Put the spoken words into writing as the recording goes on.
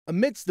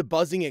Amidst the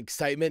buzzing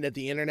excitement at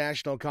the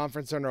International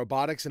Conference on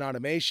Robotics and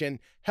Automation,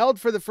 held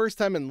for the first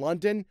time in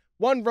London,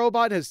 one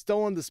robot has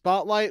stolen the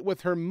spotlight with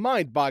her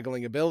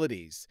mind-boggling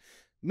abilities.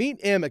 Meet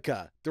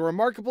Ameca, the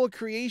remarkable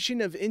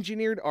creation of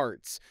Engineered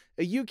Arts,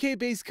 a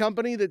UK-based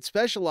company that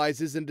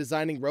specializes in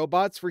designing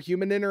robots for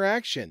human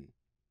interaction.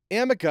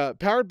 Ameca,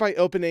 powered by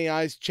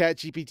OpenAI's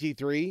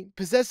ChatGPT-3,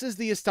 possesses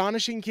the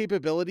astonishing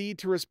capability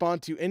to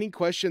respond to any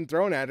question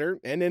thrown at her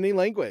in any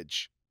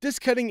language. This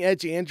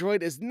cutting-edge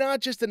android is not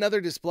just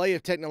another display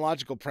of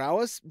technological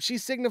prowess, she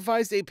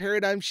signifies a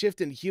paradigm shift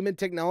in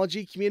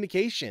human-technology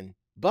communication.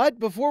 But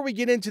before we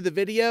get into the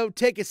video,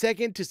 take a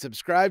second to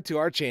subscribe to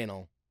our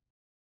channel.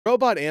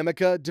 Robot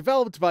Ameca,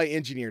 developed by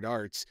Engineered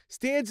Arts,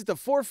 stands at the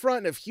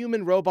forefront of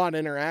human-robot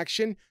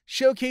interaction,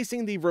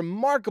 showcasing the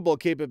remarkable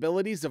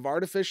capabilities of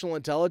artificial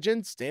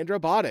intelligence and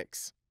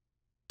robotics.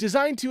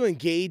 Designed to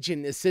engage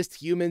and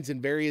assist humans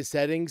in various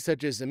settings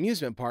such as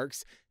amusement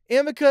parks,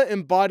 Ameca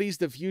embodies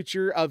the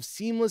future of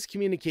seamless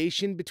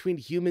communication between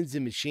humans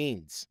and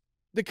machines.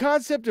 The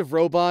concept of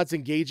robots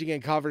engaging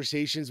in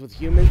conversations with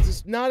humans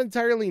is not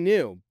entirely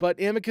new, but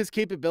Ameca's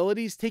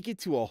capabilities take it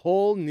to a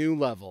whole new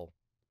level.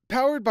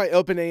 Powered by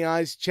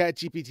OpenAI's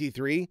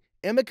ChatGPT-3,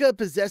 Ameca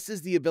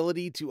possesses the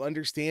ability to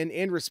understand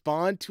and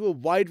respond to a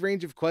wide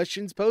range of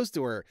questions posed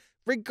to her,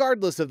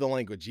 regardless of the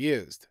language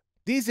used.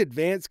 These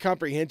advanced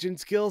comprehension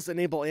skills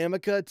enable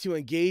Ameca to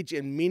engage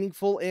in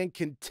meaningful and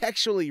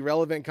contextually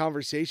relevant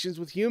conversations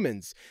with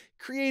humans,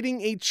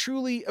 creating a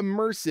truly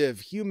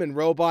immersive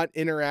human-robot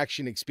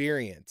interaction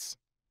experience.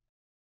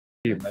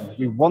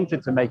 We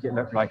wanted to make it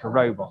look like a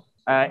robot.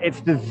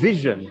 It's the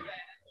vision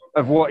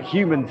of what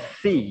humans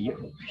see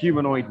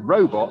humanoid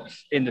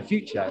robots in the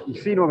future.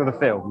 You've seen all of the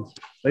films,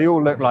 they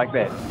all look like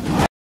this.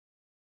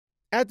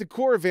 At the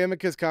core of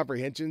Ameca's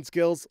comprehension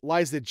skills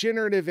lies the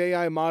generative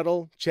AI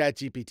model,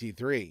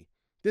 ChatGPT-3.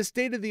 This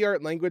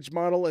state-of-the-art language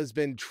model has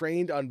been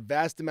trained on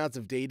vast amounts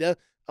of data,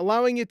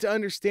 allowing it to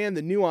understand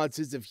the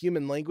nuances of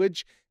human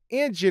language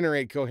and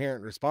generate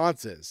coherent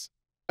responses.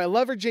 By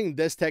leveraging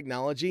this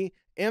technology,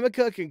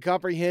 Ameca can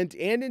comprehend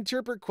and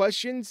interpret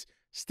questions,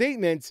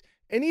 statements,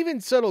 and even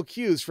subtle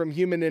cues from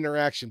human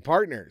interaction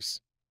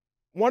partners.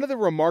 One of the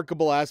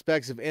remarkable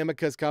aspects of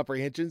Ameca's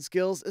comprehension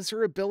skills is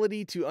her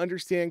ability to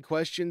understand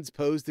questions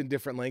posed in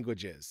different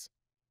languages.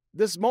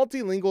 This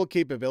multilingual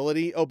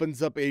capability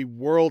opens up a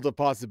world of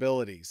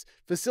possibilities,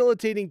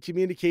 facilitating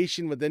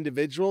communication with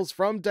individuals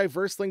from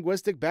diverse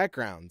linguistic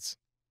backgrounds.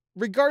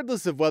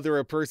 Regardless of whether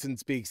a person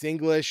speaks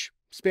English,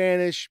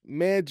 Spanish,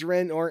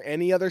 Mandarin, or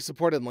any other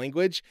supported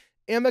language,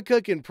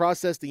 Ameca can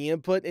process the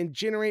input and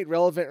generate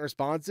relevant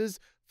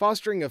responses,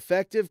 fostering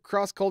effective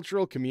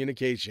cross-cultural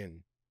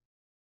communication.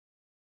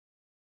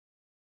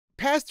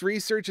 Past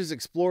research has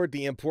explored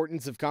the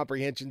importance of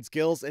comprehension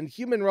skills and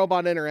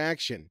human-robot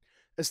interaction.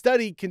 A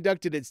study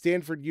conducted at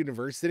Stanford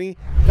University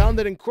found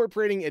that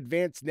incorporating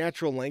advanced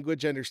natural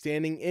language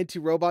understanding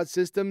into robot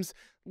systems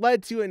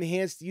led to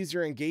enhanced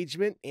user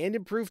engagement and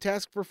improved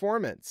task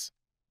performance.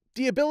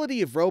 The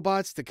ability of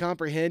robots to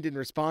comprehend and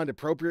respond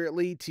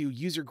appropriately to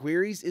user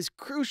queries is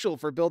crucial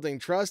for building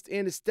trust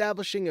and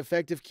establishing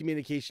effective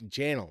communication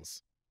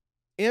channels.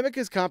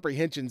 Ameca's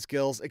comprehension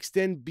skills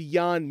extend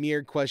beyond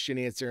mere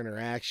question-answer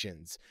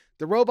interactions.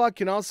 The robot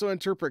can also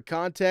interpret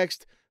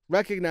context,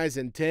 recognize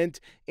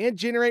intent, and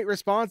generate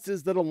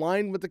responses that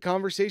align with the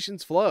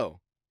conversation's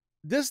flow.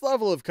 This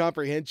level of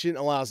comprehension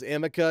allows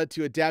Ameca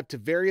to adapt to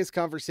various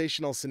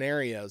conversational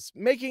scenarios,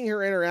 making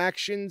her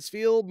interactions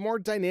feel more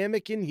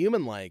dynamic and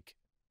human-like.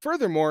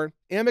 Furthermore,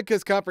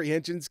 Ameca's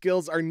comprehension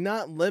skills are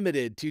not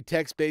limited to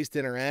text-based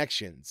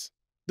interactions.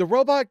 The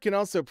robot can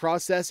also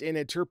process and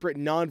interpret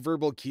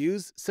nonverbal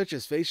cues such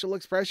as facial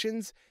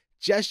expressions,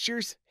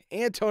 gestures,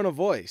 and tone of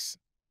voice.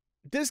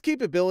 This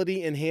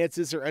capability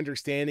enhances her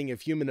understanding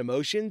of human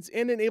emotions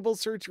and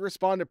enables her to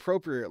respond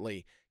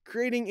appropriately,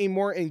 creating a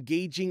more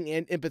engaging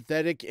and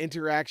empathetic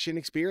interaction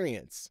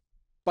experience.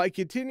 By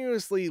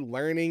continuously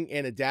learning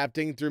and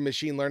adapting through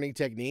machine learning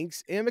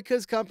techniques,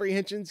 Ameca's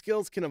comprehension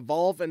skills can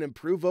evolve and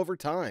improve over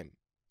time.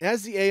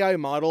 As the AI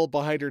model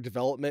behind her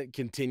development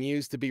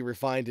continues to be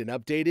refined and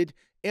updated,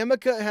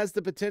 Ameca has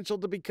the potential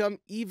to become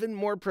even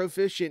more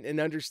proficient in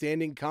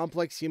understanding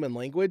complex human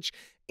language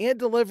and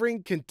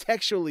delivering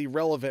contextually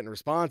relevant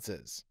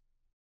responses.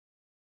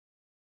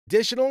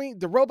 Additionally,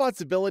 the robot's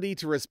ability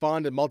to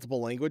respond in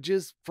multiple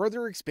languages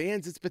further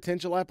expands its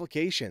potential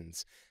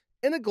applications.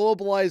 In a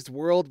globalized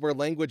world where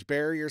language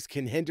barriers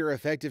can hinder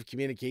effective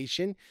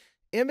communication,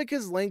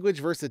 Ameca's language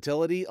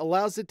versatility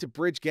allows it to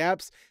bridge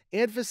gaps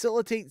and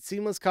facilitate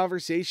seamless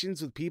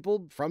conversations with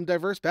people from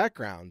diverse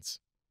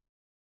backgrounds.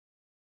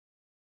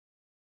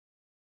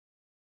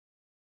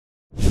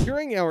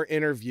 During our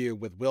interview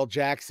with Will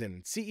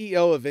Jackson,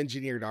 CEO of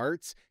Engineered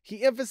Arts,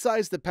 he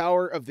emphasized the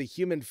power of the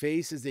human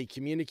face as a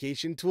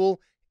communication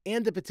tool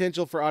and the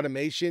potential for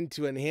automation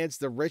to enhance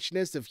the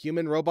richness of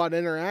human-robot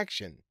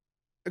interaction.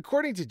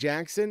 According to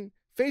Jackson,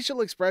 facial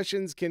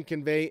expressions can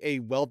convey a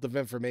wealth of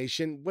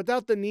information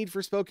without the need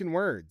for spoken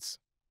words.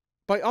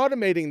 By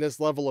automating this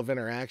level of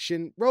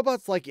interaction,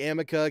 robots like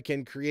Ameca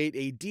can create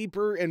a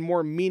deeper and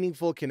more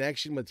meaningful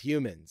connection with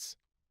humans.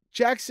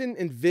 Jackson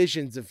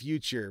envisions a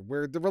future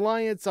where the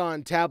reliance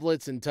on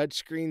tablets and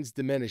touchscreens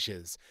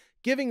diminishes,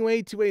 giving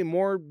way to a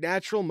more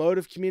natural mode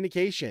of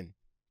communication,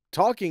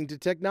 talking to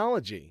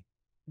technology.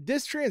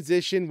 This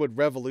transition would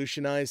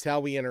revolutionize how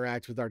we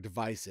interact with our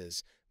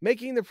devices,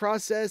 making the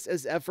process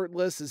as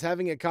effortless as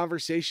having a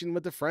conversation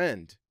with a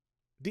friend.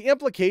 The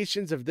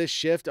implications of this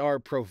shift are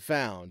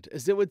profound,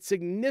 as it would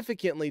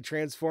significantly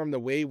transform the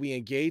way we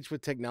engage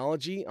with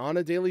technology on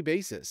a daily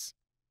basis.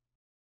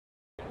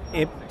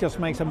 It just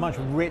makes a much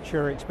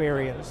richer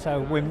experience.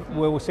 So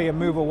we'll see a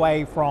move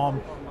away from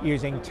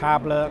using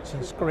tablets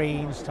and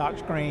screens, touch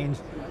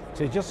screens,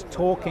 to just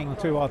talking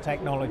to our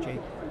technology.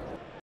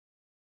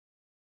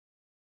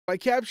 By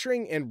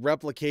capturing and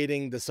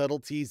replicating the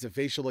subtleties of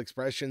facial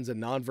expressions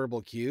and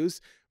nonverbal cues,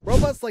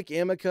 robots like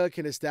Ameca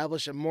can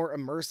establish a more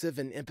immersive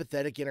and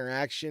empathetic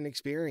interaction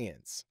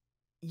experience.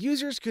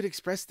 Users could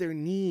express their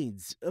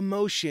needs,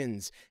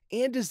 emotions,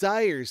 and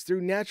desires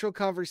through natural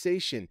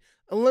conversation,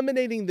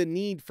 eliminating the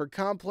need for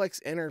complex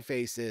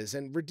interfaces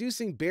and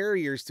reducing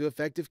barriers to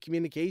effective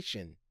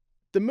communication.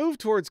 The move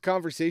towards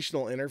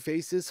conversational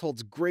interfaces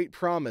holds great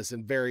promise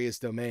in various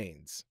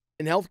domains.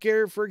 In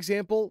healthcare, for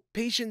example,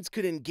 patients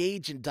could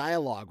engage in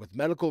dialogue with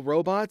medical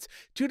robots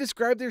to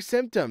describe their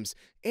symptoms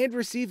and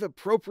receive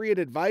appropriate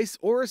advice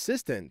or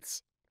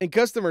assistance. In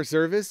customer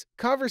service,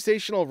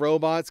 conversational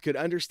robots could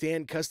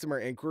understand customer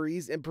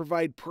inquiries and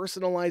provide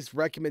personalized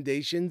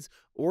recommendations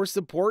or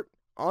support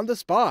on the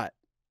spot.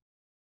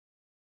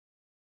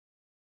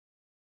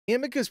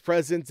 Ameca's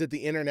presence at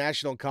the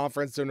International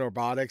Conference on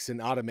Robotics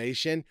and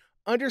Automation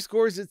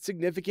underscores its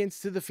significance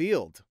to the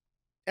field.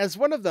 As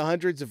one of the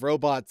hundreds of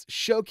robots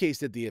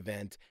showcased at the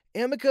event,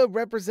 Ameca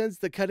represents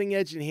the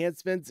cutting-edge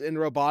enhancements in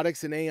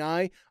robotics and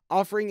AI,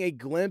 offering a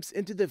glimpse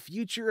into the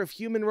future of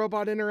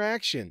human-robot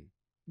interaction.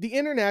 The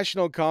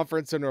International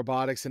Conference on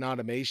Robotics and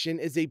Automation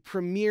is a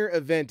premier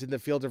event in the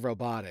field of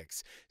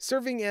robotics,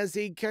 serving as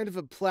a kind of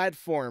a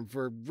platform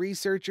for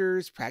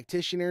researchers,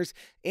 practitioners,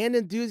 and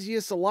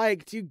enthusiasts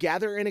alike to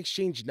gather and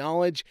exchange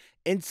knowledge,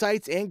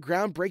 insights, and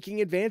groundbreaking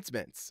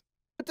advancements.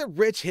 With a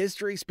rich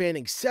history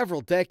spanning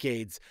several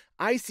decades,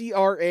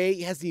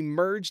 ICRA has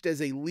emerged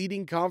as a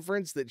leading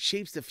conference that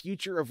shapes the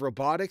future of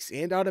robotics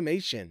and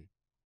automation.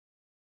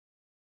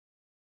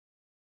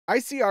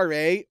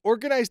 ICRA,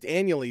 organized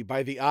annually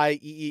by the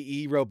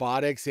IEEE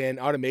Robotics and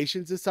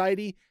Automation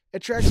Society,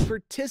 attracts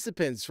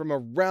participants from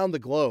around the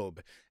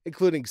globe,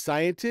 including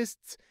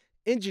scientists,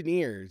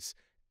 engineers,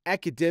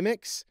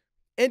 academics,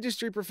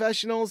 industry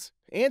professionals,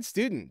 and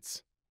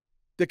students.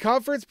 The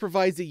conference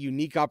provides a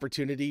unique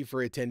opportunity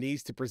for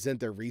attendees to present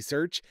their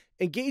research,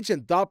 engage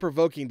in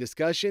thought-provoking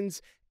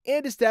discussions,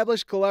 and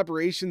establish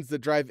collaborations that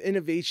drive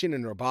innovation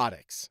in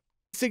robotics.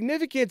 The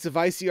significance of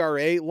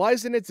ICRA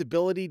lies in its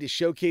ability to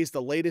showcase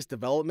the latest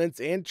developments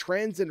and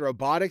trends in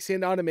robotics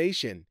and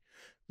automation.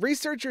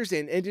 Researchers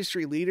and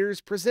industry leaders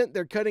present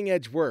their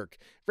cutting-edge work,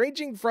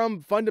 ranging from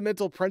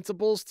fundamental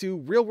principles to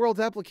real-world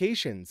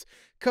applications,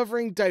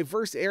 covering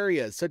diverse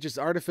areas such as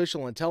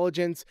artificial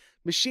intelligence,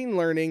 machine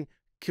learning,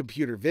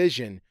 computer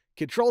vision,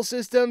 control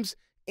systems,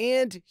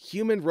 and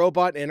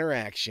human-robot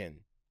interaction.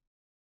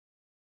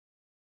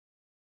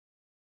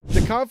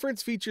 The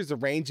conference features a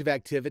range of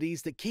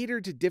activities that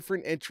cater to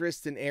different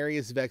interests and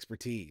areas of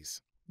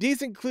expertise.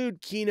 These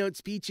include keynote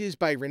speeches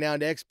by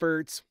renowned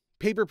experts,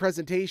 paper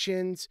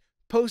presentations,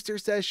 poster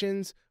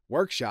sessions,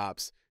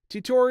 workshops,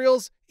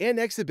 tutorials, and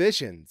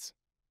exhibitions.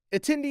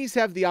 Attendees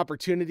have the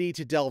opportunity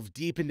to delve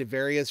deep into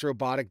various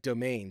robotic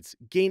domains,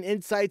 gain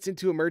insights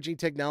into emerging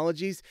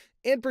technologies,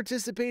 and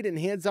participate in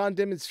hands-on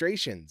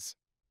demonstrations.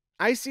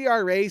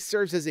 ICRA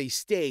serves as a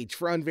stage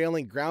for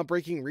unveiling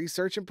groundbreaking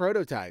research and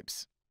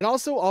prototypes. It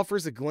also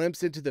offers a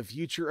glimpse into the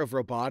future of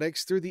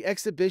robotics through the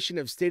exhibition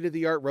of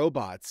state-of-the-art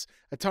robots,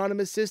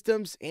 autonomous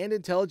systems, and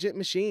intelligent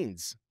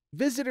machines.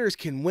 Visitors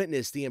can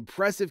witness the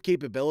impressive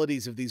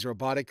capabilities of these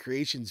robotic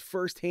creations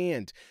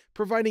firsthand,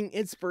 providing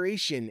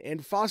inspiration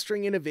and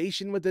fostering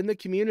innovation within the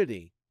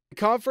community. The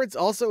conference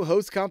also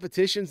hosts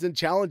competitions and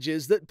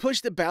challenges that push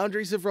the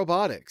boundaries of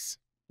robotics.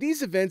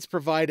 These events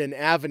provide an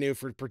avenue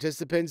for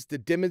participants to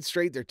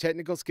demonstrate their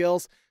technical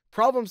skills,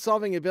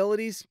 problem-solving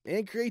abilities,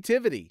 and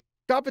creativity.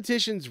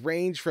 Competitions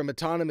range from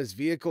autonomous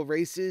vehicle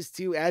races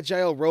to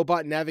agile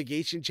robot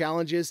navigation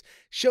challenges,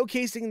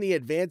 showcasing the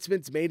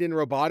advancements made in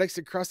robotics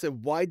across a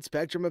wide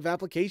spectrum of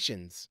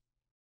applications.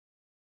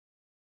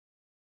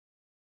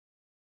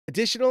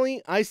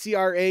 Additionally,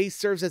 ICRA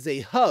serves as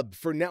a hub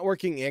for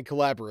networking and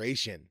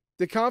collaboration.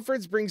 The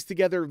conference brings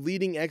together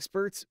leading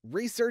experts,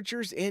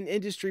 researchers, and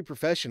industry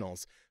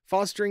professionals,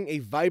 fostering a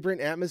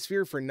vibrant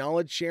atmosphere for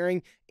knowledge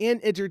sharing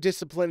and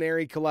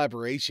interdisciplinary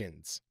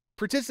collaborations.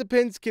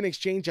 Participants can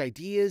exchange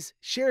ideas,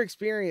 share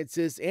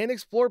experiences, and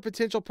explore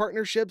potential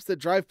partnerships that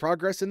drive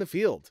progress in the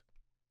field.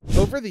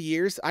 Over the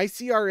years,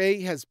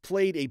 ICRA has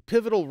played a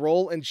pivotal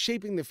role in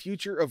shaping the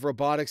future of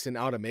robotics and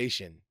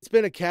automation. It's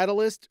been a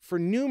catalyst for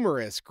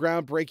numerous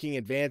groundbreaking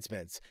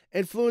advancements,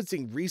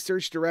 influencing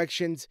research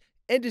directions,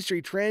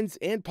 industry trends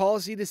and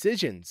policy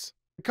decisions.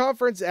 The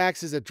conference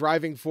acts as a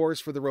driving force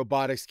for the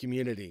robotics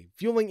community,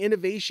 fueling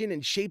innovation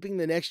and shaping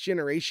the next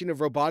generation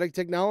of robotic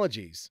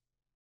technologies.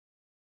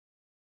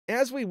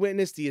 As we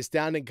witnessed the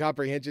astounding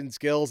comprehension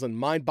skills and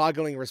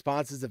mind-boggling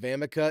responses of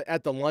Ameca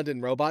at the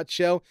London Robot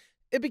Show,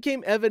 it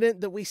became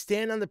evident that we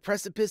stand on the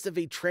precipice of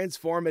a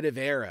transformative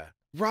era.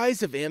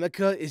 Rise of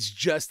Ameca is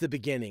just the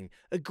beginning,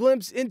 a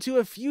glimpse into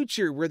a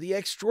future where the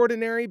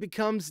extraordinary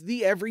becomes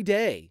the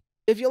everyday.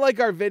 If you like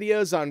our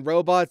videos on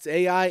robots,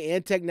 AI,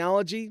 and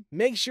technology,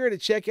 make sure to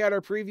check out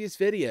our previous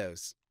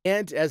videos.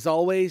 And as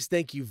always,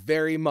 thank you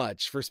very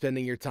much for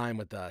spending your time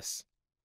with us.